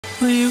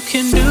Well, you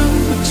can do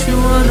what you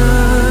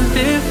wanna,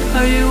 live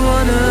how you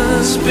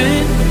wanna,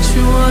 spin what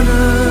you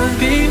wanna,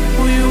 be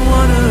who you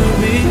wanna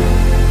be.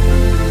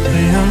 A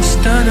young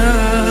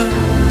stunner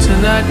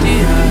till I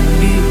die.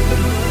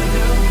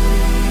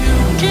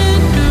 You can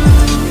do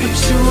what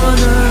you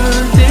wanna,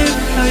 live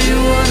how you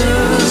wanna,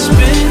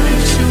 spin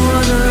what you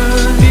wanna,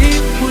 be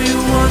who you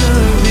wanna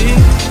be.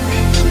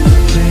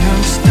 A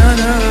young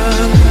stunner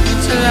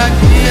till I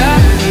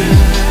die.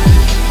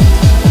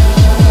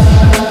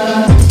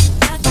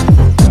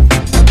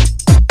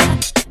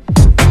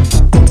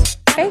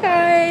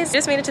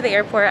 Just made it to the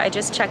airport. I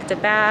just checked a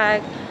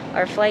bag.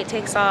 Our flight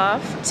takes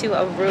off to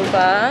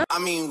Aruba. I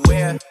mean,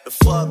 where the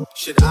fuck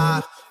should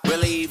I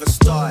really even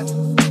start?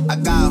 I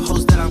got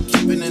hoes that I'm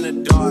keeping in the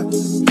dark.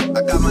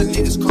 I got my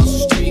niggas across the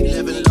street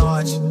living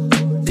large.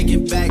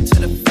 Thinking back to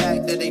the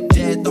fact that they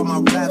dead. Thought my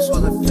raps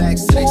wasn't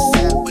facts, so they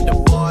sat with the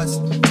bars.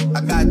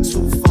 I got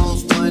 2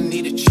 phones, one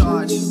need a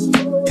charge.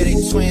 Yeah, they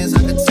twins, I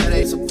could tell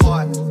they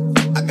apart.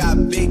 I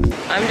got big.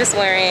 I'm just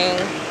wearing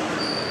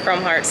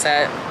Chrome Heart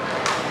set.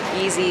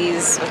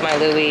 Yeezys with my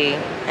Louis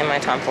and my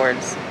Tom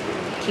Fords.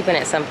 Keeping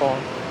it simple.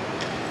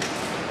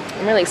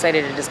 I'm really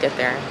excited to just get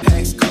there.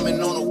 Stacks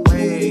coming on the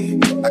way.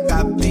 I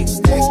got big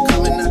stacks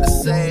coming out to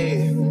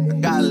say. I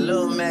got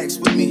Lil Max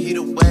with me, he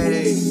the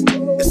way.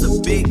 It's a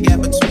big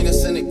gap between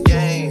us in the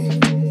game.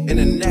 In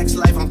the next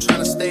life, I'm trying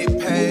to stay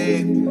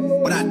paid.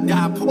 When I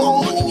die, put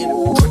my money in the.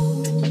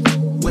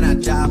 When I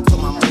die, put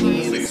my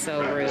money in the. So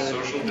rude.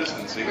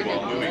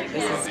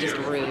 This is just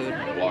rude.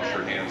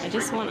 I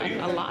just want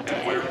a latte.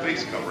 Wear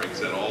face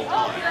coverings at all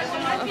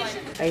times.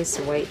 Iced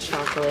white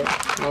chocolate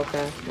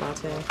mocha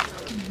latte.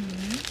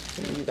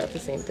 And you got the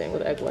same thing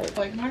with egg white.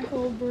 Like my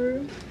cold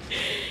brew.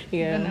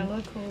 Yeah.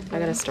 Vanilla cold brew. I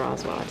got a straw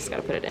as well. I just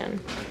gotta put it in.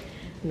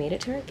 Made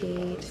it to our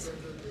gate.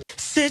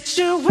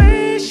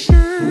 Situations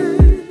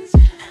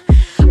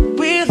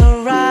will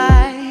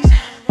arise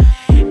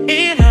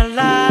in our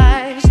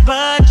lives,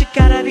 but you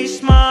gotta be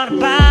smart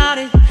about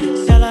it.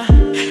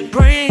 Celebrations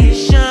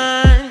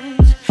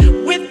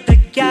with the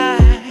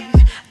guys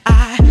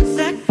I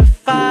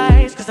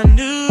sacrificed, cause I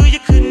knew you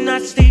could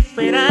not sleep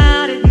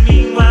without it.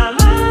 Meanwhile,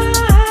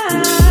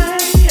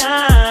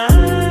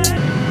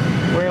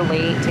 We're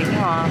late taking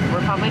off.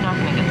 We're probably not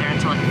gonna get there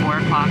until like 4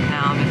 o'clock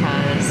now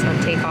because of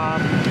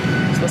takeoff.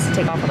 We're supposed to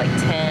take off at like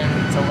 10.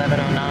 It's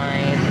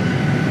 11:09.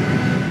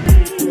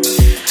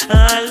 I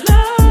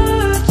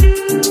loved you,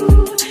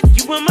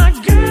 you were my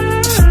girl.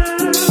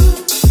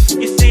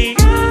 You see, I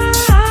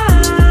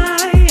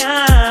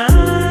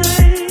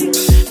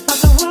thought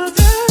the world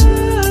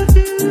of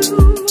you,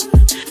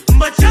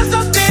 but you're so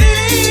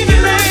steady,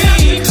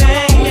 baby.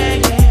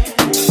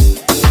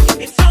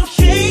 It's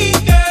okay,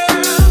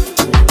 girl,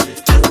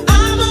 'cause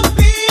I'ma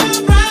be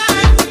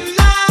alright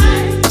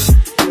tonight.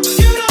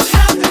 You don't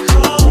have to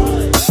call.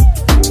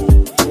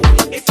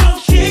 It's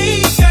okay,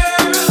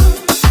 girl,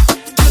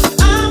 'cause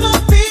I'ma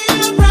be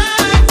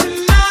alright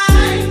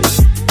tonight.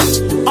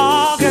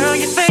 Oh, girl,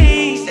 your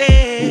face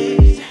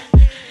is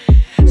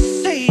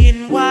saying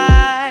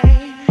why.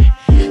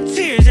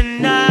 Tears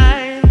and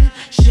eyes.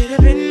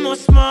 Should've been more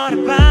smart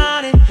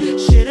about it.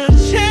 Should've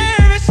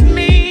cherished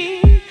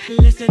me.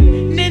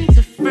 Listening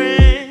to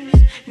friends.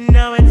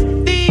 Now it's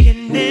the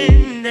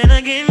ending. Then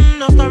again,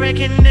 no story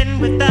can end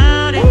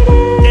without it.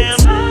 Damn,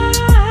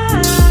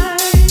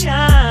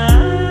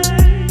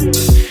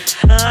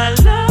 I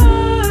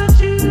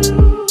loved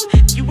you.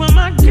 You were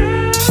my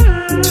girl.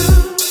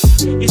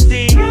 You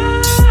see,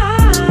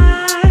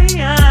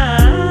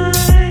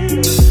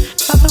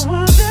 thought the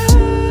world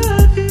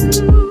of you,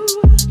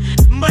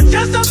 but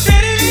you're so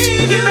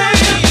steady, baby.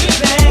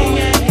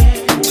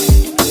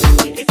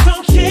 It's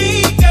okay,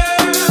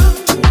 girl,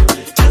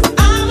 'cause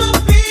I'ma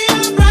be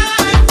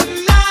alright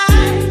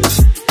tonight.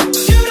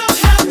 You don't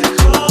have to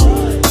call.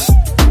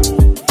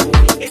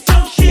 It's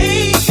okay,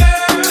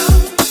 girl,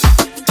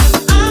 'cause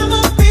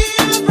I'ma be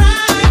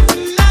alright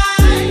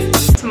tonight.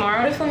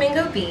 Tomorrow to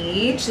Flamingo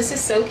Beach. This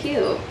is so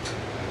cute.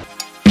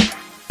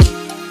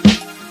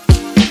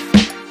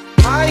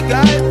 I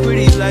got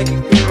pretty like a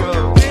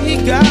girl. Then he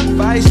got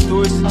 5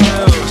 stories to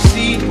tell.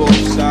 See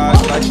both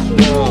sides like you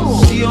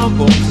know. See on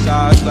both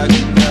sides like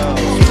you know.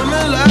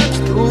 Swimming laps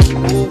through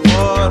cool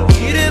water.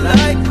 Eating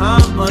like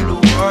I'm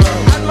underwater.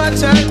 Got my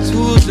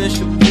tattoos in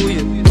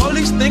Shibuya.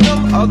 Police think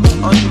I'm out the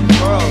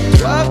underworld.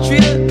 12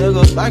 treat a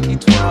nigga like he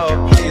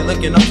 12. They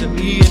looking up to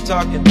me and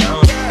talking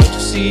down. Don't you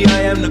see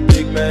I am the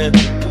big man?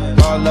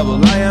 God level,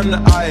 I am the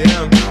I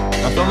am.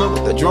 I'm filming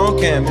with the drone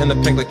cam and the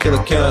pink like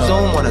Killer Cam.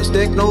 Zone wanna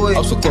stick, no way.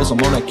 I'm so close,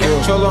 I'm on that kill.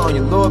 Controller on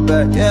your lower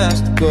back, yeah,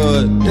 it's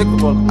good. Dick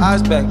roll the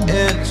eyes back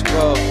in the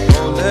scrub.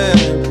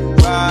 Rollin',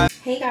 ride.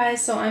 Hey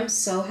guys, so I'm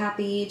so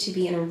happy to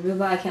be in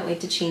Aruba. I can't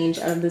wait to change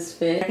out of this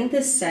fit. I think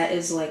this set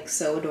is like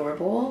so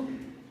adorable.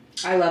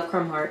 I love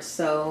Chrome Hearts,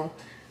 so.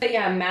 But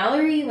yeah,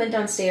 Mallory went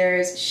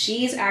downstairs.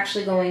 She's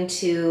actually going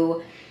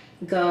to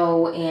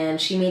go, and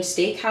she made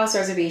steakhouse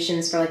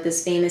reservations for like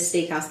this famous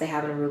steakhouse they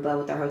have in Aruba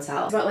with their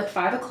hotel. It's about like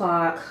 5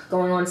 o'clock,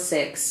 going on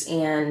 6,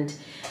 and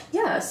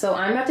yeah, so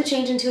I'm about to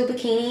change into a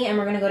bikini and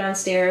we're gonna go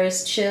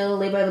downstairs, chill,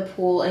 lay by the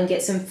pool, and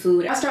get some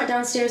food. Restaurant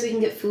downstairs, we can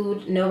get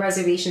food, no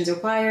reservations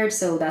required,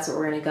 so that's what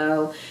we're gonna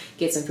go,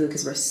 get some food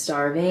because we're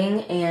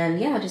starving, and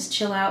yeah, just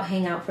chill out,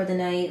 hang out for the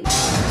night.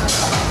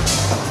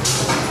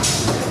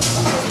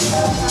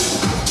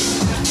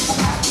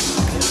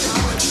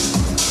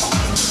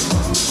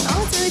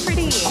 Oh, it's really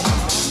pretty.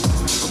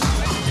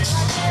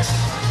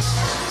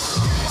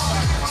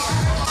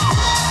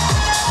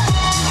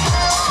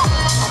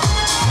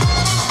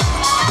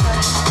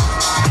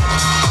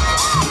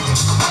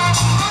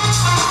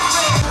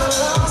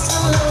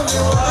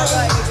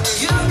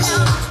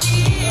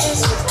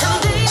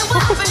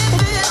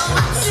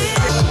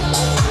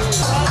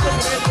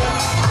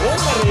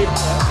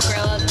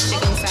 Grilled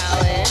chicken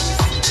salad.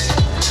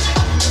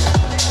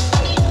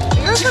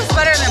 Yours looks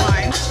better than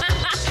mine.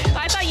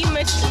 I thought you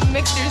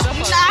mixed yours up.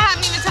 Nah, I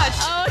haven't even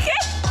touched. Oh,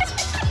 okay.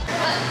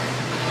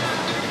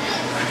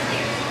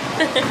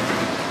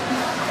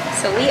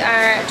 So we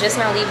are just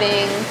now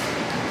leaving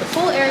the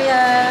pool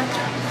area,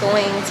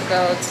 going to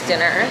go to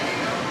dinner.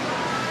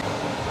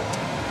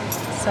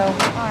 So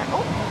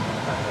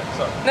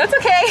that's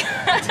okay.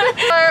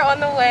 We're on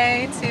the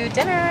way to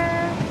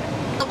dinner.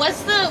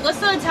 What's the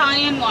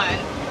Italian one?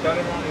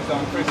 Italian one is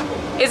on Frisco.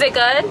 Is it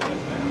good?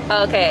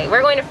 Okay,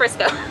 we're going to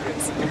Frisco.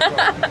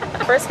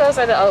 Frisco's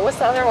are the, what's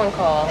the other one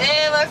called?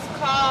 It was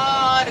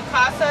called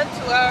Casa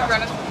Tua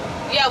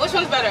Renaissance. Yeah, which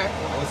one's better?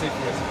 I would say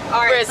Frisco.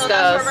 All right, so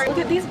that's Frisco's.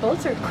 Look at these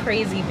boats are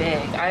crazy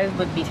big. I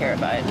would be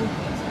terrified.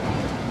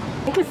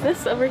 What is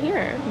this over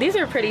here? These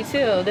are pretty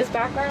too. This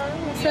background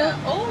and stuff.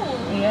 Yeah. Oh.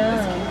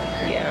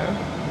 Yeah. Yeah.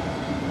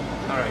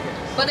 All right,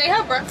 guys. But they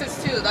have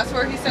breakfast too. That's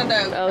where he said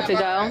that. Oh, to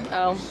go?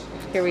 Oh,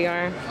 here we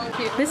are.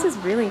 Okay. This is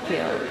really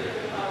cute.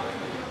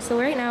 So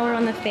right now we're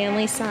on the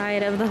family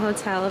side of the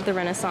hotel of the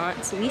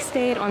Renaissance. We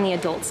stayed on the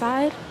adult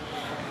side,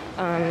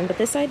 but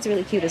this side's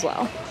really cute as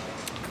well,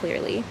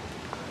 clearly.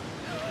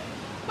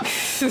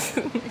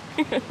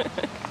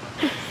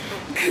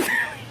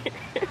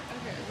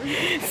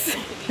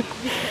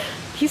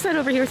 He said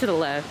over here to the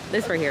left.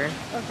 This right here.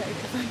 Okay.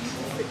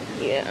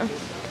 Yeah.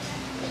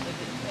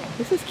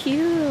 This is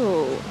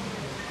cute.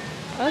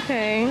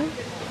 Okay.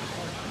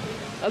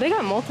 Oh, they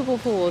got multiple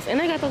pools, and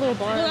they got the little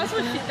bar. Well, that's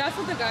what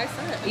the guy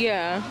said.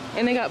 Yeah,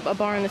 and they got a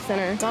bar in the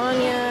center.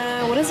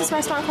 Lasagna. What is this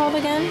restaurant called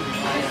again?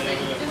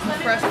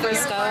 Frisco's.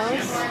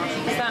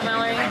 Is that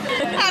Mallory?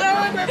 I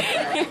don't remember.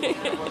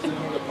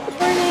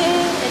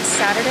 Morning. It's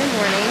Saturday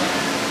morning.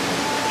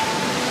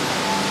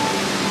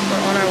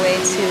 We're on our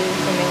way to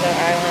Flamingo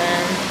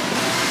Island.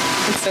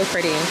 It's so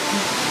pretty.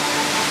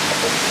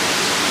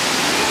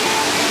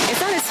 It's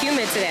not as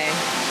humid today.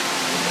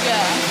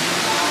 Yeah.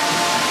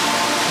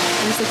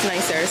 This looks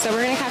nicer. So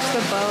we're gonna catch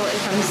the boat.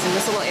 It comes in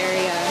this little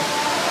area,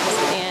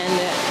 and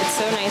it's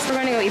so nice. We're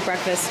gonna go eat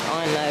breakfast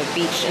on the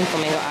beach in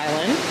Flamingo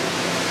Island.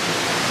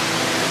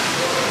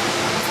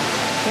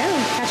 Yeah,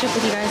 catch up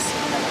with you guys.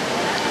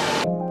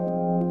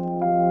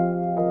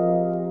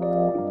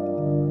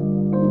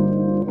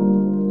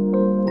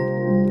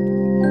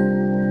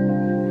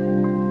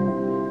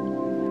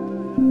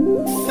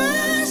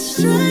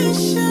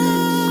 Frustration,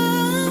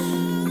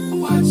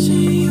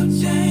 watching you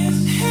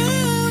dance,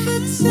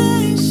 invitation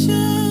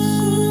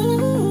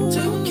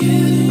to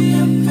get in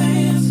your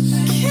pants.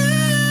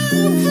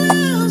 Come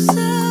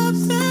closer,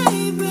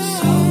 baby,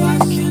 so I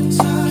can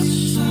touch.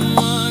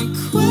 One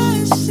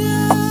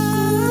question,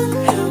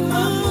 am I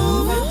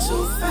moving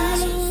too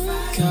fast?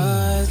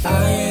 'Cause I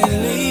ain't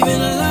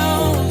leaving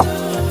alone.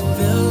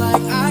 Feel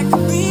like I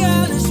could be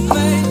out of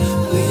space.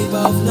 We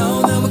both know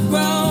that we're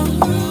grown.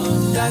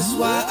 That's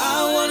why I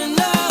wanna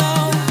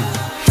know,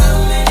 how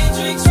many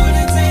drinks would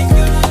it take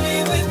you to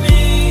leave with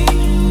me?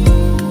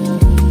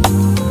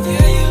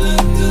 Yeah, you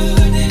look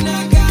good and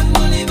I got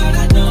money, but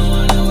I don't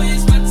wanna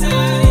waste my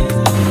time.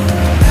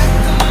 Back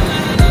to my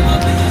mind, I'm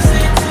hoping you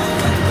say 2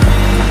 or 3.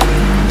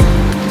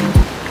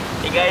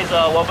 Hey guys,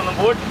 welcome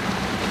aboard.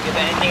 If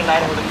anything,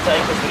 light hold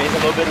inside because today's a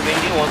little bit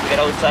windy once we get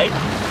outside.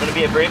 It's going to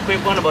be a very quick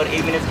one, about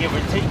 8 minutes give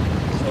or take.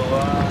 So,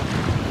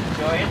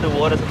 enjoy it. The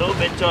water's a little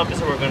bit choppy,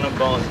 so we're going to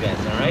bounce, guys,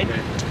 alright?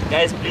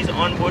 Guys, please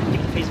on board,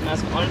 keep the face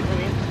mask on for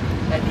me.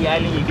 At the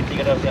island, you can take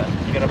it up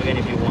again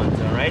if you want,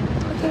 alright?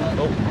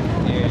 So,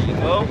 there you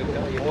go.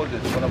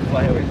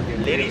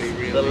 Ladies,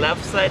 the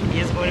left side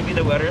is going to be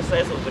the wetter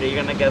side, so today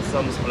you're going to get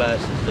some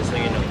splashes, just so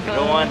you know. If you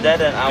don't want that,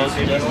 then I will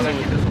suggest to I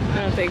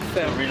don't think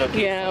so.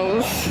 relocate.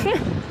 Yeah.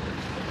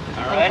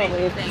 Alrighty.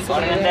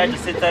 Other than that,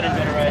 just sit tight and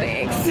enjoy the ride.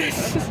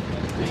 Thanks.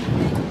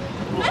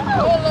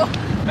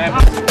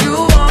 You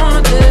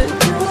want it,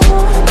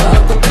 I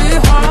could be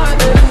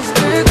heartless,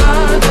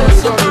 regardless,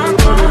 so I'm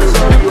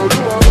constant.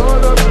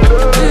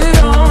 Be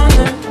on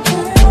it.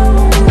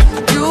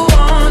 You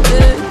want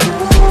it,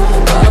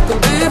 I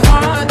could be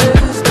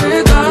heartless,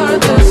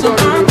 regardless, so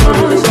I'm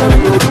constant.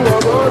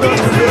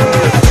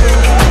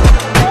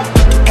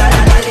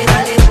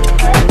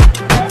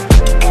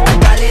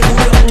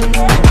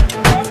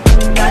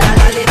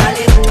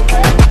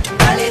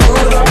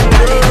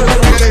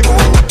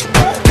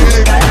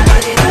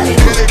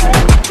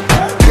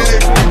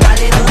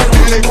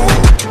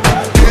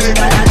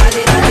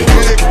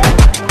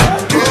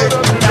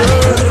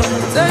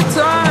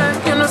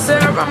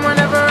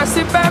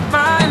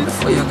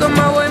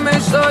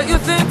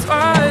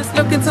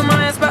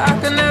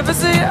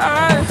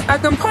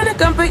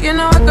 You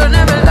know I could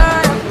never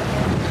lie.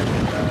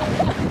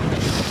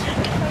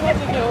 I'm about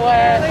to get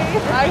wet.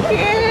 I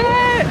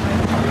can't.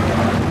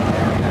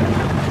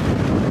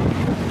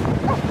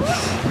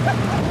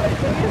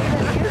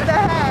 Use the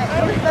hat.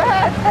 Use the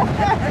hat.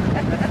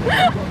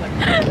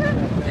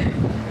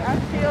 I'm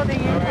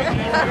shielding you.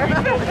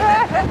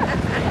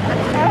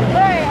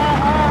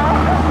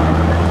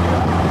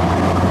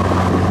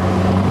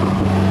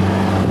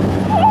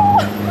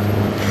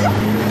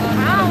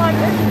 I don't like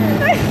this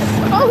shit.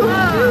 Oh,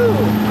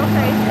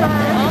 okay,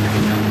 fine.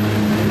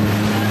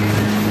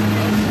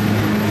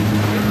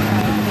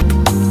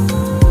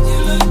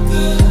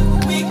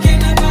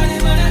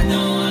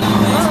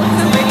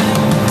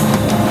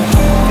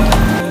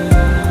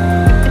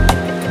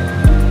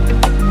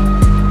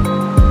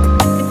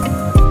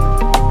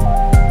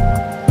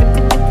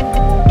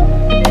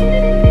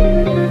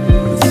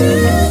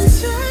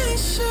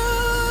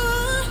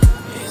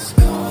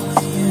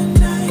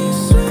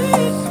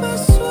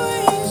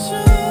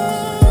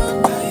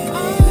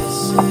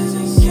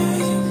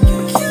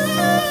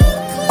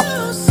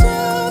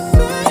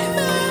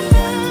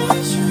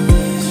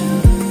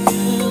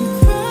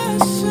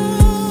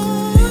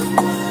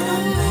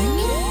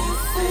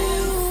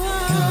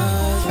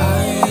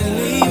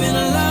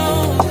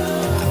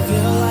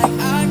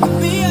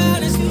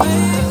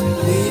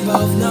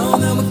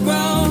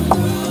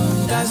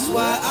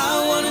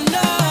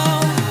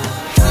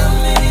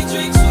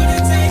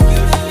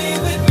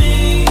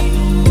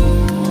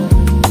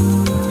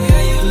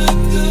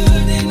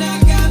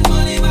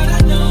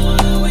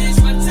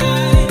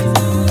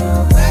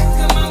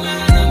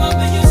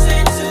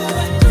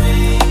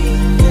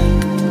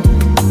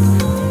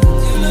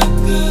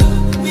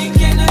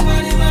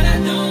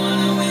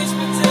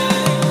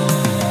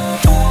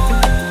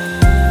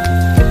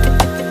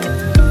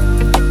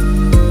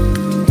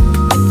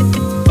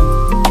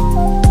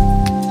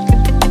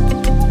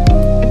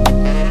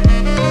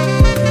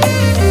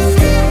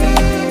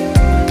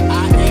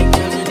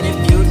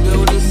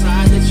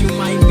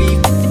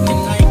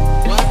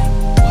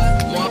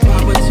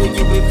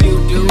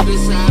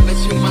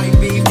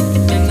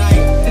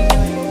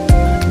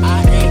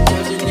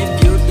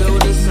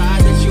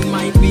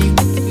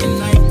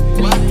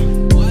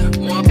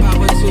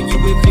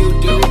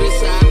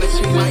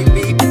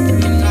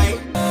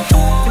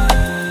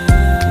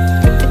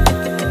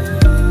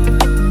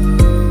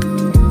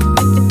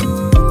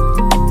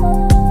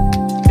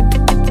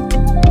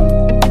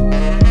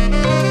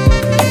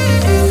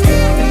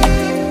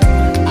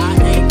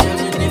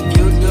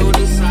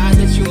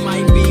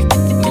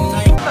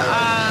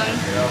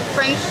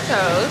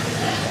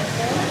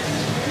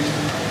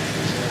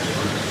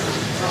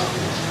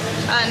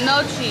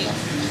 No cheese.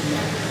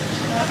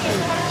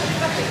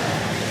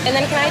 And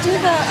then can I do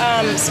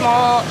the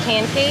small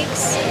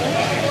pancakes?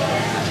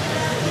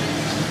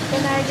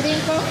 Can I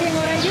drink coffee and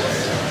orange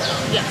juice?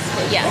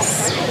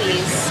 Yes,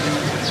 please.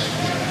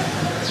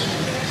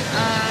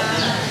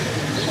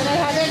 Can I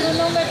have a new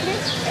number,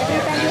 please? Every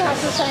time you have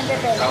to sign the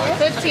bill.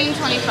 Okay?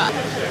 $15.25.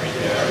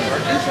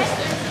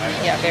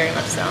 Interesting. Yeah, very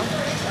much so.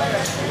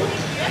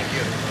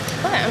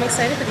 But I'm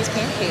excited for these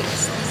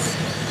pancakes.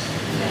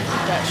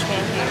 These Dutch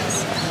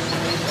pancakes.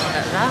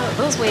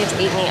 Those waves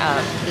ate me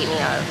up.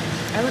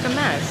 I look a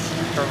mess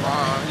for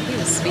long. He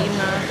was speeding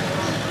up,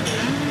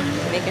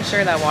 making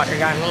sure that water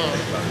got me.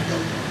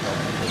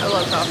 I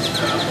love coffee.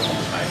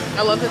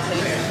 I love the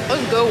taste. It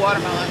was good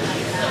watermelon.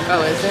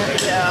 Oh, is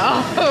it?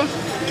 Yeah.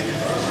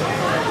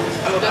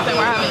 Good thing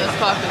we're having this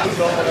coffee.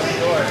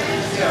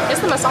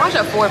 It's the massage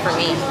at 4 for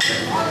me.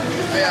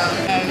 Yeah.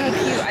 So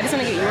cute. I just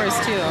want to get yours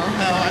too.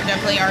 Oh, I'm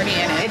definitely already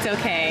in it. It's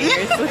okay.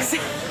 Yours looks.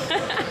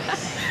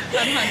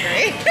 I'm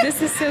hungry.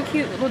 This is so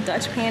cute, little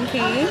Dutch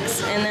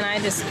pancakes. And then I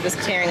just was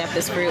tearing up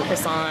this fruit,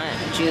 croissant,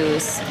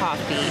 juice,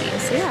 coffee.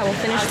 So yeah, we'll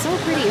finish. So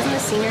pretty. Isn't the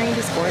scenery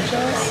just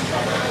gorgeous?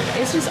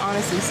 It's just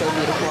honestly so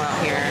beautiful out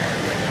here.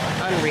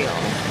 Unreal.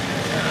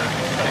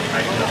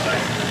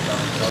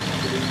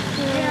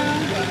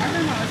 Yeah, I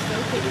remember I was so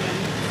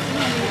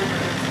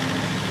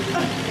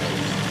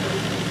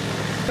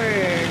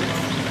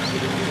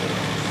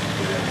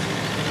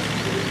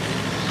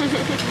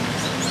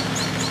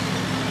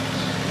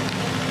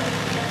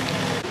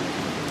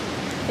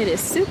It is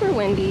super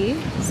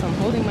windy, so I'm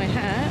holding my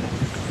hat.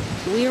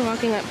 We are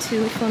walking up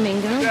to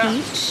Flamingo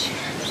Beach,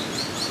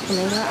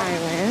 Flamingo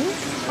Island.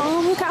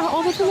 Oh, look at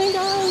all the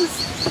flamingos!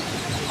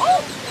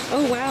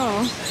 Oh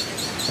wow.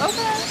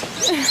 Okay.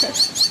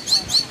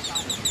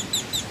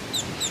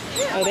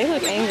 Oh, they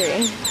look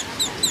angry.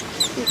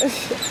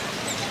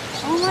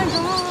 Oh my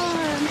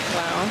god.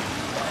 Wow.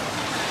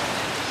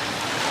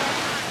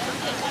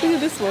 Look at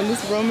this one,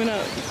 just roaming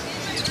up.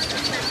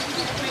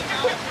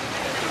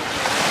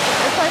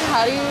 It's like,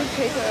 how do you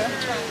take a...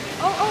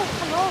 Oh,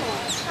 hello.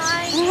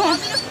 Hi. Do you want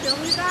me to film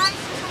you guys?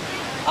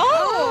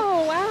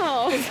 Oh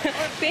wow.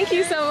 Thank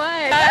you so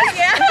much.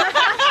 Yeah.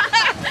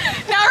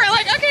 Now we're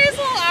like, okay, it's a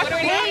little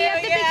awkward. Yeah, you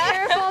have to be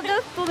careful of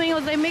those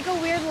flamingos. They make a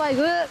weird like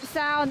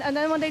sound, and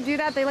then when they do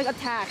that, they like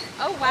attack.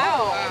 Oh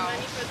wow.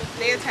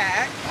 They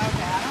attack?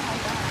 Okay, I don't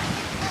like that.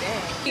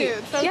 Dang.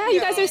 Cute. So Yeah, cute.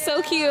 you guys are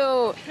so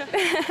cute. Swim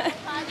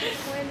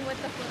with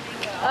the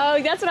flamingo.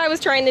 Oh, that's what I was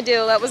trying to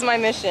do. That was my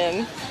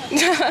mission.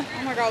 Oh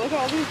my god, look at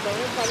all these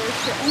butterflies.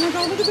 Oh my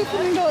god, look at the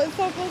flamingo. It's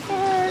so close to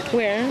her.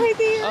 Where? Right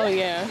there. Oh,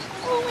 yeah.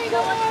 Oh my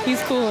god.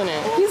 He's cool in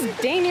it. He's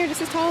dang near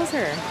just as tall as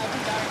her.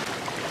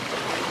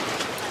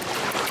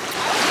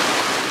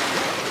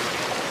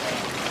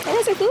 Oh,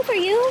 there's a food for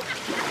you.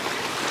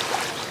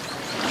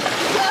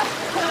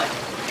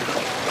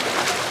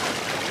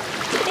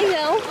 There you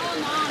go.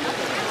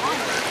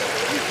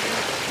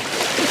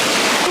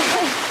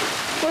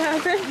 What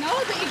happened? No,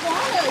 the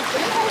iguanas.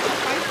 They hold the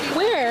spicy.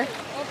 Where? Up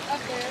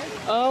there.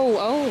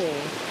 Oh.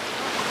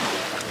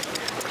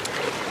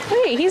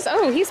 Wait,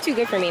 he's too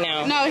good for me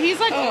now. No, he's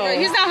like over.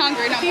 He's not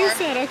hungry no He more.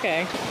 said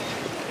okay.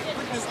 Look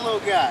at this little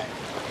guy.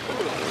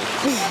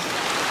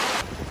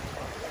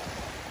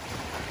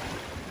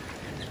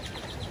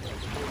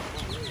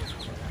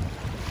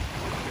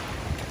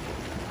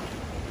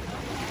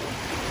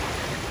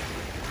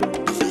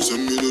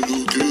 Send me the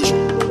location,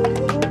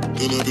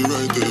 then I'll be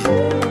right there.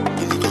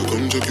 Then we can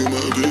come check you, my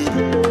baby.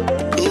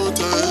 No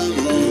time,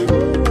 no.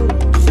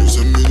 If you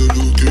send me the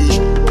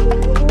location,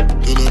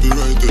 then I'll be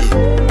right there.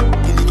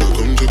 Then we can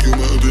come check you,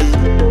 my baby.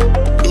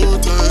 No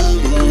time,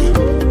 no.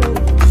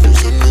 If you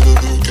send me the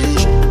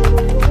location,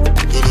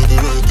 then I'll be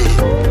right there.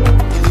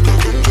 Then we can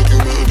come check you,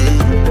 my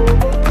baby.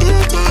 No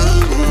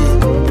time, no.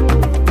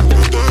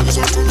 My dog is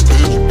on front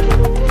page.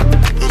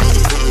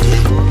 Another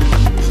Friday.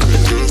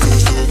 And girls don't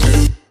stop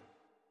you.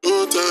 No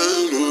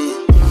time, no.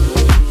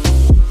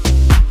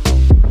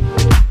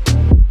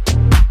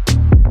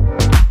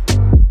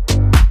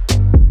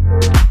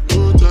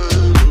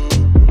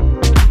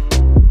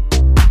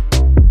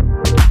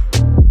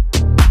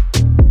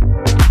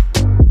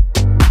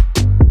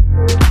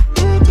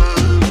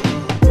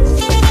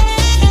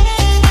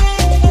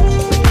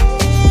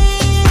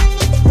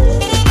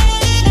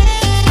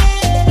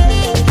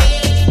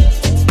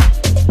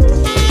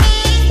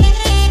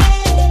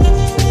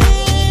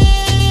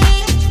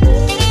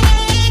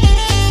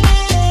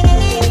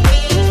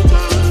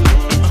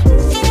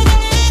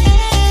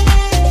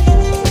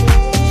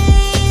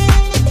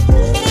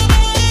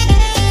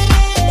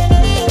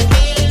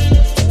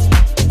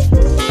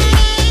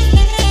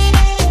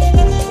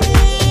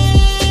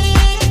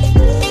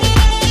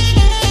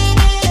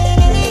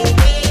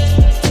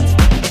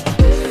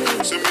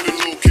 Send me the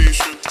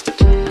location.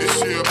 This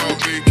here about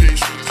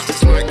vacation.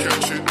 Flight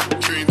catching,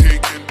 train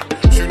taking.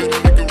 Soon as my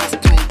nigga off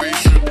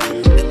probation.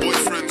 My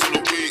boyfriend's on a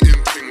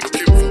waiting thing.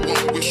 Looking for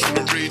one wish on a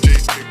Ray J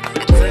thing.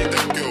 I pray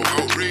that girl,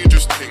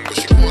 outrageous thing. But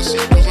she can't see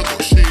cause I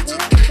got shades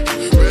and thing.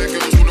 Where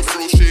girls wanna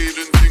throw shade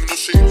and thing. No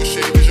shade, the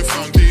shade is your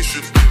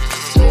foundation.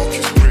 Dark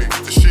is grey,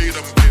 the shade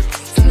I'm in.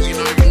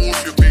 49 more if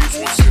your babes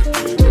wants it.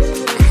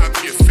 I have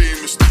me a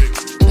famous thing.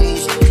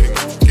 Goals and king,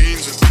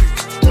 gains and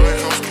things. My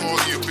house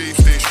party, a babe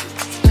station.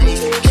 Girls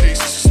wanna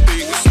chase us,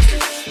 status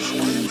king.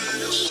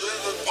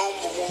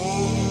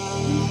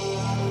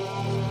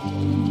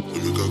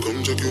 Let me come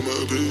check you, my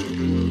baby.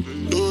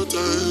 No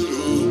time,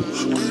 no.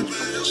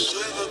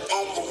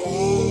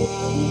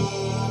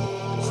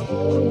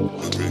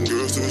 Between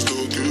girls, there's no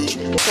guilt.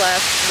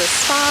 Left the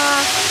spa.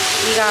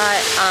 We got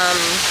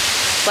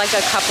like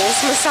a couples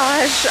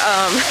massage,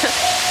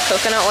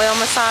 coconut oil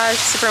massage,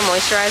 super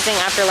moisturizing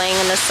after laying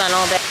in the sun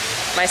all day.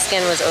 My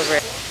skin was over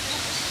it.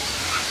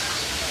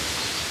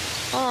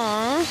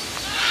 Aww.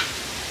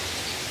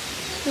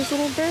 Those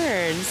little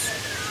birds.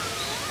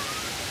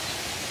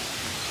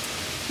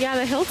 Yeah,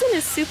 the Hilton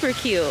is super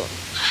cute.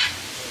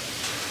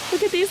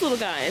 Look at these little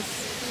guys.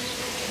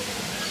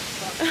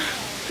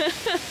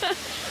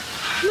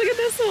 Look at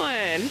this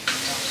one.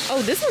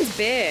 Oh, this one's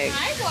big.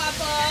 Hi,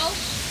 Guapo.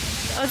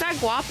 Oh, is that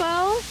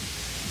Guapo?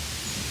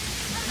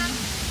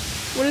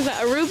 What is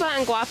that? Aruba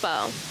and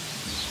Guapo.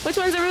 Which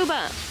one's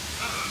Aruba?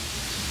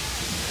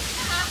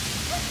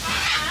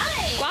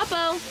 Hi.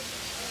 Guapo.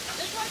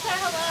 This one said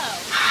hello.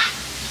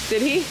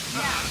 Did he?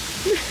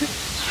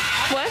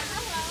 What?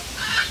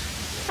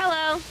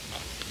 Hello.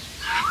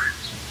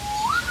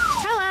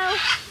 Hello.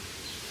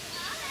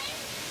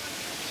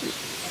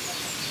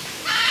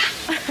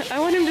 I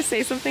want him to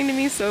say something to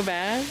me so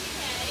bad.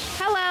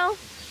 Hello.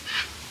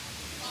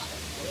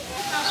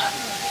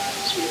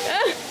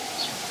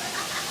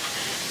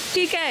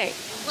 PK.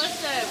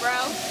 What's up, bro?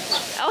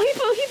 Oh, he's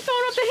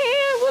throwing up the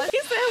hand. He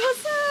said,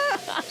 "What's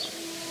up?"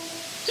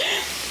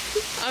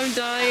 I'm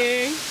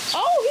dying.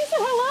 Oh, he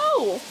said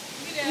hello.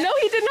 You did. No,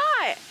 he did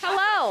not.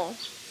 Hello.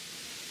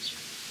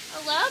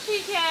 Hello,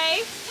 PK.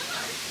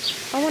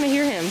 I want to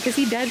hear him because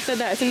he dead said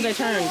that as soon as I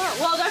turned.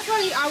 Well, that's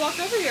why I walked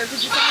over here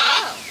because you said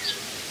hello.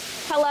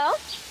 Hello?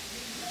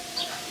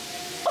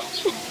 Oh,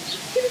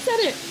 he just said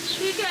it.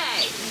 PK.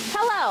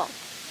 Hello.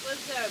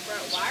 What's up, bro?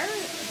 Why are...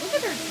 Look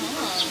at their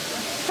tongue.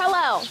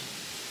 Hello.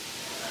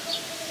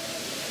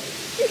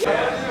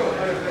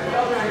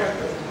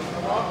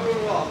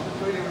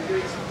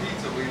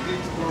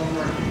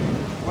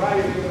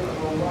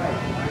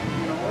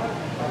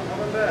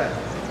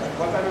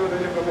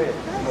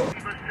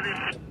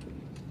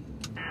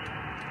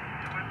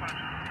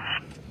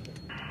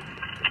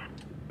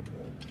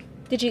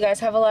 Did you guys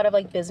have a lot of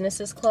like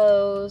businesses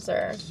close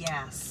or?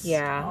 Yes.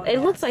 Yeah, Oh, it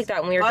yes. looked like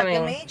that when we were But coming.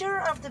 the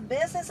major of the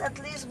business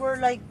at least were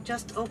like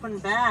just open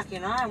back, you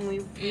know, and we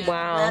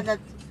Wow. glad that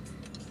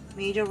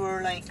major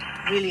were like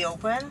really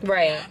open.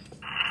 Right.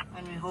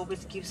 And we hope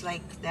it keeps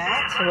like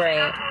that.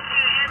 Right.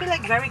 It be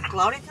like very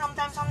cloudy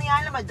sometimes on the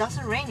island, but it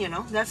doesn't rain, you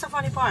know. That's the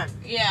funny part.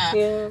 Yeah.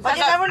 Yeah. But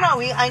you never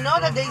know. I know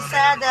that they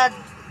said that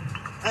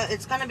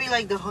it's gonna be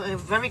like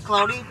very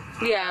cloudy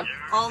Yeah.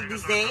 all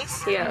these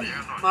days. Yeah.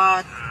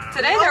 But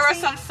Today there was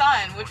some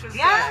sun, which was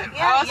yeah, good.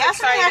 yeah. I was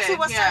Yesterday excited. actually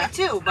was yeah. sunny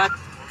too, but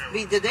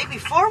the day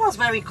before was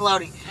very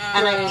cloudy,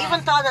 and I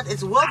even thought that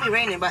it will be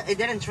raining, but it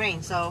didn't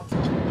rain. So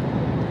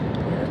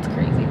That's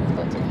crazy. These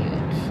boats are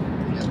huge.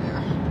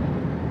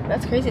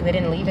 That's crazy. They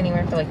didn't leave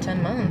anywhere for like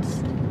 10 months.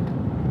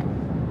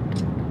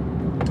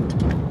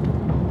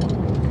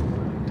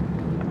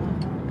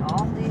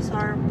 all these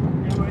are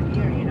they were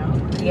here, you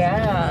know.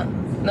 Yeah.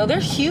 No, they're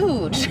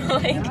huge.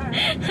 Like,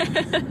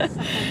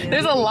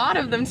 there's a lot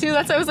of them too.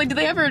 That's why I was like, did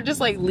they ever just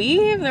like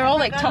leave? They're all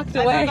like tucked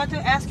away. I forgot to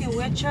ask you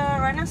which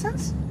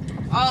Renaissance?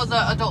 Oh,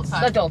 the adult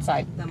side. The adult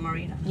side. The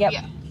marina. Yep.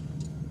 Yeah.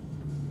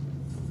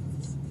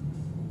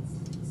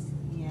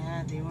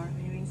 Yeah, they were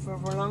here for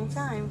a long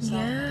time. So.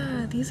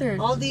 Yeah, these are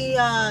All the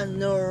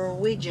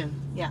Norwegian.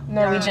 Yeah.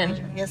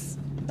 Norwegian. Yes.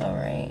 all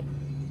right.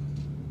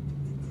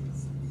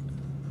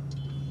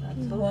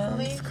 Wow,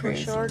 Hopefully, that's for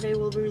crazy. sure, they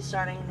will be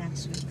restarting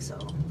next week. So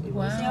we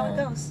will see how it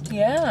goes.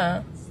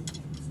 Yeah.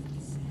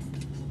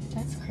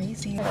 That's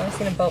crazy. I've never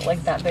seen a boat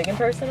like that big in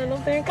person, I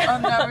don't think.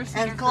 I've never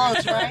seen And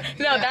close, right?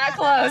 No, that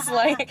close.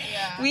 Like,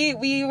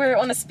 we were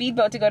on a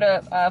speedboat to go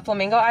to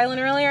Flamingo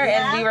Island earlier,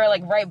 and we were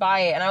like right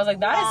by it, and I was like,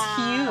 that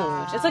is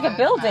huge. It's like a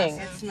building.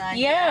 It's nice.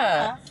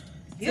 Yeah.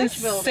 Huge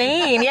It's building.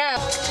 insane. Yeah.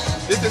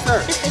 This is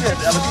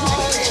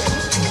her.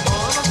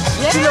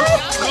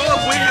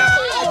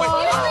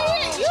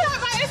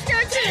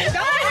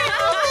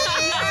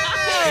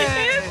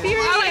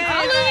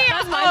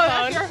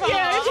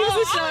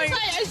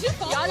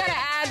 Y'all gotta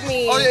add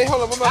me. Oh yeah,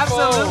 hold on, what's my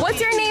phone? What's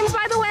your names,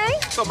 by the way?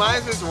 So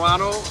mine is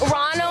Ronald.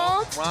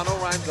 Ronald.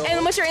 Ronald Rindell.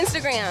 And what's your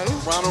Instagram?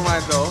 Ronald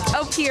Rindell.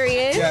 Oh,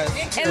 period. Yes.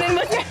 And then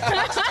what's your...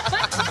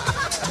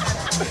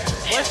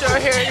 What's your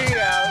hair, you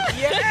know?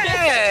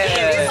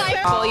 Yeah.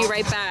 I'll call you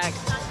right back.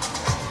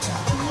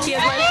 He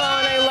has my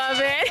phone. I love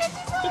it.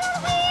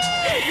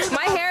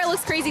 My hair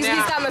looks crazy. He's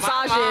got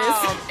massages. My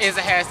mom is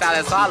a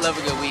hairstylist, so I love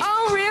a good week.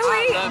 Oh,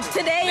 really? I love it.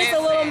 Today it's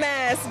a little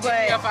mess,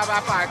 but... Yeah,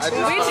 5x5. Got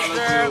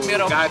you.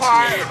 Middle Got you.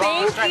 part.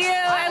 Thank you.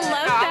 I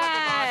love that.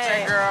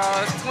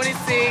 Girls,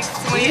 26,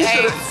 He 28,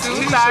 should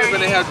have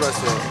been a 230.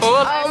 hairdresser.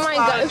 Oh my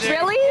gosh,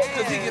 really?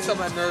 Because he gets on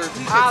my nerves.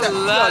 I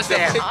love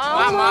that. Oh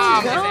My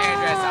mom my is a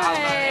hairdresser. I love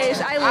it.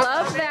 gosh, I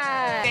love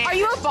that. Are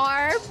you a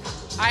barb?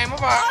 I am a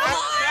barber.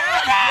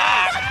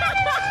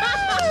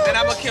 And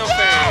I'm a Kim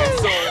fan,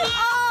 so.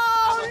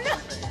 Oh, no.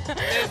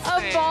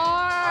 A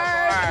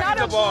barb. Not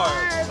a barb.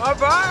 A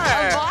barber.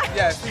 A barb.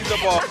 Yes, he's a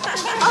ball.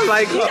 I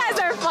like You her. guys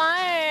are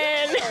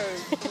fun.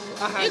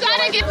 You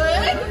gotta get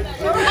good.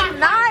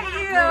 Not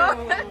you.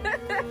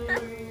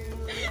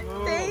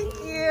 Thank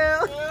you.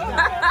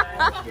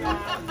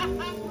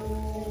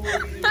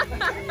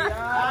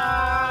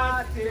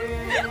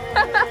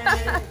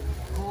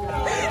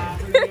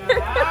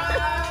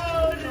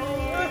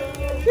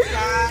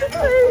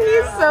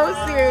 He's so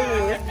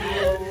serious.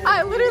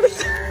 I literally.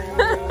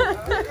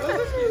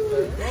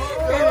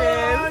 It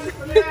is.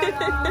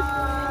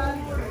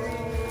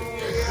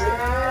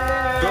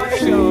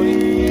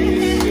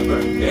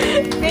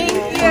 Thank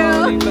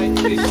you.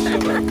 Like it's your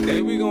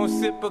birthday. We gon'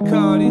 sip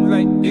Bacardi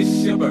like it's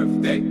your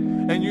birthday.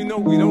 And you know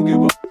we don't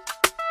give a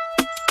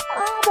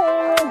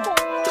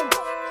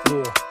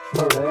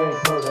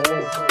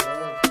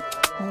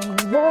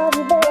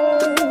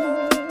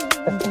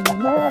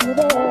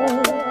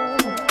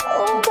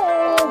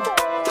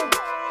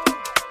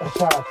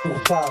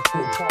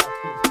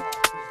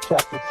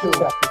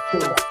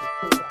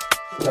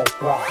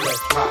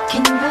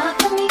Can you rock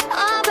with me?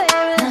 Oh,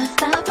 baby, not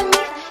stop with me.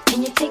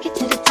 Can you take it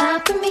to the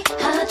top of me?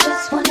 I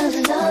just wanna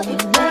love you,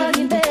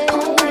 baby.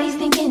 Always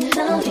thinking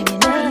love you,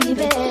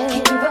 baby.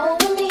 Can you roll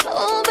with me?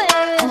 Oh,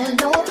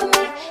 baby, all over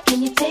me.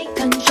 Can you take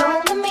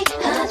control of me?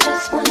 I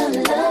just wanna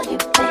love you,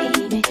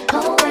 baby.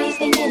 Always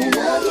thinking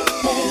love you,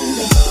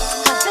 baby.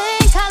 I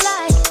think I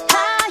like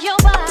how your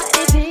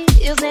body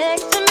feels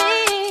next to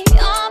me.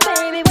 Oh,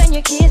 baby, when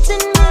you're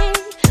kissing me.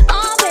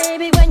 Oh,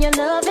 baby, when you're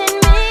loving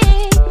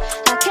me.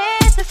 I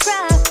can't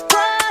describe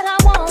what I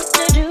want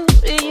to do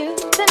to you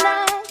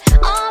tonight.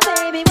 Oh,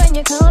 baby, when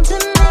you come to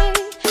me,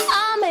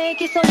 I'll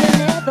make it so you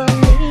never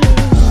leave.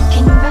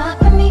 Can you rock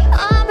with me?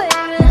 Oh,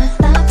 baby, not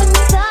stop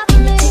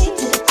with me, take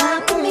to the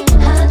top of me.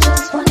 I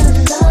just wanna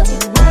love you,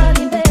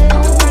 baby.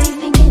 Always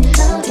thinking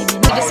love you.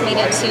 We just made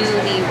it to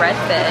the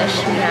Redfish.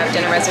 We have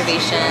dinner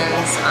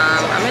reservations.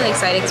 I'm really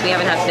excited because we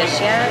haven't had fish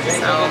yet.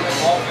 So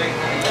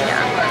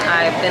yeah,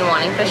 I've been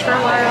wanting fish for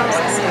a while. So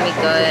it's gonna be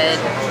good.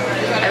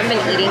 I haven't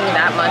been eating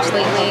that much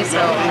lately,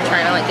 so I'm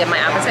trying to like get my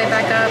appetite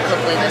back up.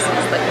 Hopefully this is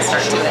like the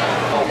start to it.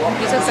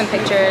 We took some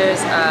pictures.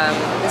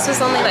 This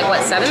was only like what,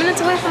 7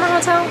 minutes away from our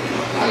hotel?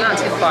 Not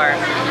too far.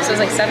 So it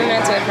was like 7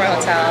 minutes away from our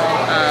hotel.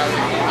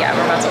 Yeah,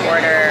 we're about to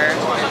order.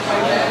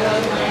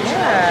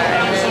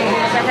 Yeah, and then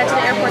if I head to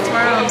the airport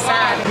tomorrow, I'm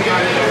sad.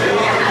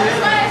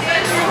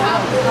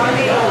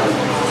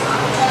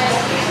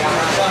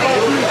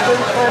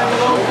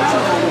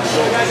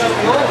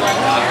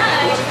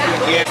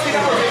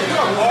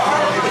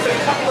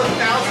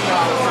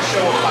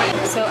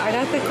 So I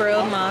got the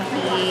grilled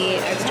mahi,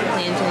 extra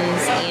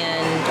plantains,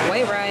 and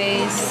white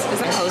rice.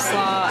 There's like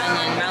coleslaw, and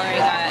then Mallory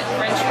got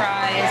French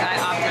fries. I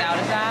opted out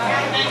of that,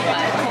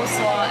 but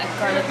coleslaw,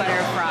 garlic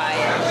butter fry,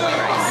 and white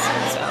rice.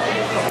 So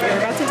we're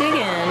about to dig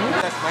in.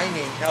 That's my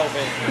name,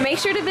 Elvin. Make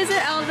sure to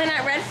visit Elvin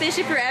at Redfish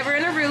if you're ever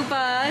in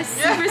Aruba.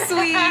 Super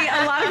sweet,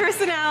 a lot of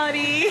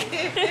personality.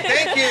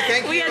 Thank you,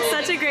 thank you. We had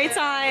such a great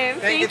time.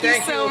 Thank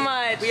you so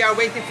much. We are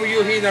waiting for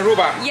you here in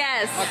Aruba.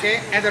 Yes. Okay,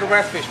 and at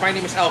Redfish. My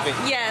name is Elvin.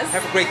 Yes.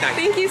 Have a great night.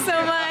 Thank you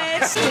so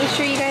much. Make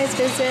sure you guys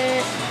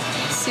visit.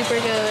 Super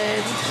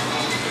good.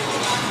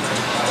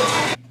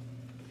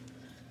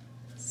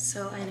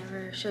 So I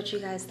never showed you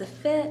guys the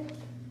fit.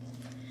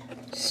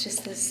 It's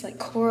just this like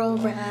coral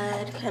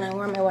red, and I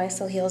wore my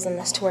YSL heels and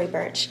this Tory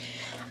Burch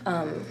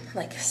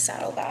like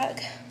saddle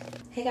bag.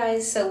 Hey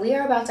guys, so we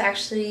are about to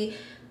actually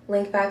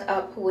link back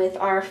up with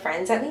our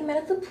friends that we met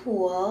at the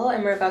pool,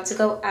 and we're about to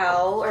go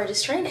out or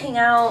just try and hang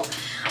out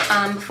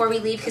before we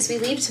leave, because we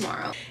leave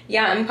tomorrow.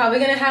 Yeah, I'm probably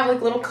gonna have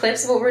like little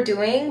clips of what we're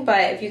doing,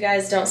 but if you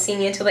guys don't see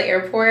me until the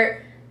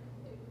airport,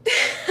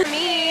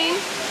 me,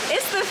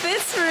 it's the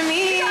fits for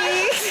me.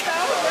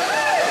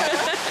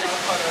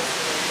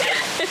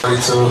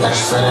 32,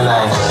 extra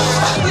 29.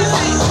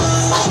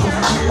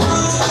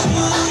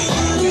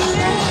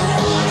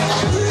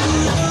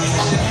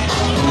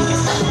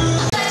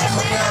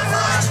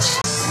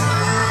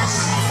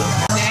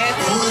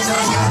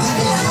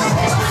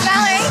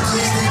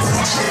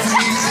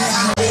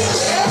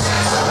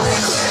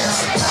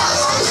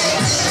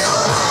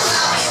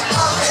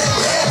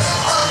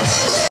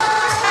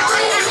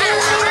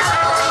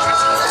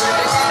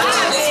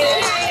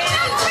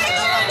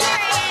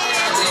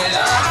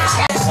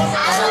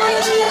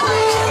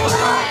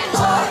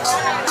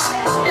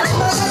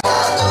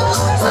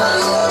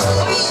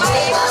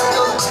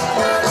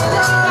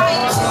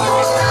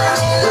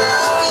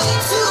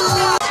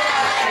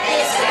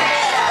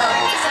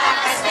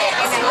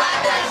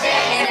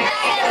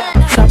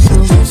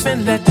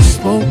 And let the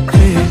smoke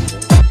clear.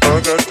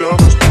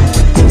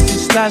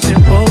 Slides in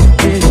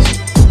both ways.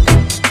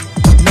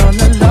 And on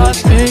the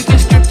Las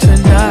Vegas strip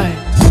tonight.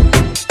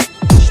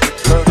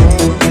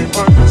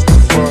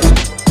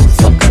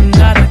 Fucking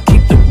gotta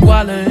keep the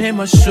wallet in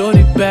my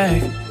shorty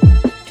bag.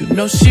 You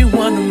know she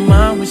one of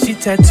mine when she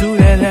tattooed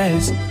that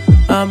ass.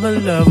 I'm a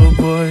lover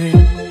boy.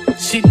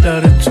 She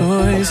love the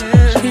toys.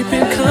 Keep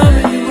it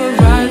coming, you a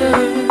rider.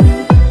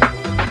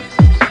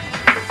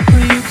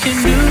 You can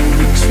do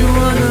what you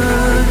wanna,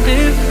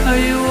 live how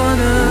you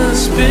wanna,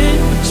 spin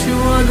what you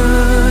wanna,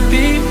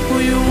 be who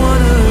you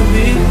wanna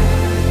be.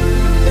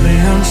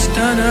 Man, I'm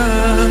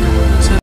stunner.